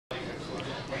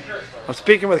I'm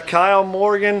speaking with Kyle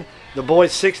Morgan, the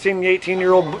boys' 16 and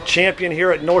 18-year-old champion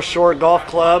here at North Shore Golf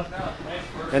Club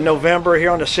in November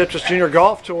here on the Citrus Junior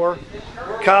Golf Tour.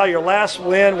 Kyle, your last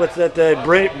win was at the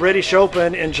British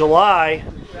Open in July.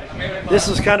 This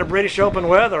is kind of British Open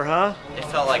weather, huh? It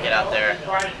felt like it out there.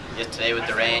 Today with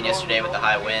the rain, yesterday with the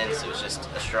high winds, it was just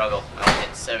a struggle. I only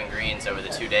hit 7 greens over the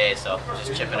 2 days, so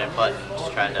just chipping and putting,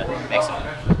 just trying to make some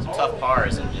tough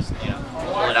pars and just,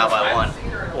 pull it out by one.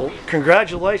 Well,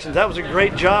 congratulations. That was a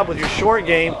great job with your short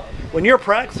game. When you're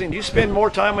practicing, do you spend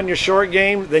more time on your short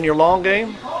game than your long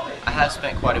game? I have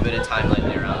spent quite a bit of time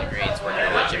lately around the greens working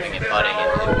on my chipping and putting,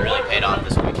 and it really paid off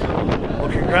this week. Well,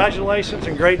 congratulations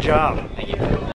and great job. Thank you.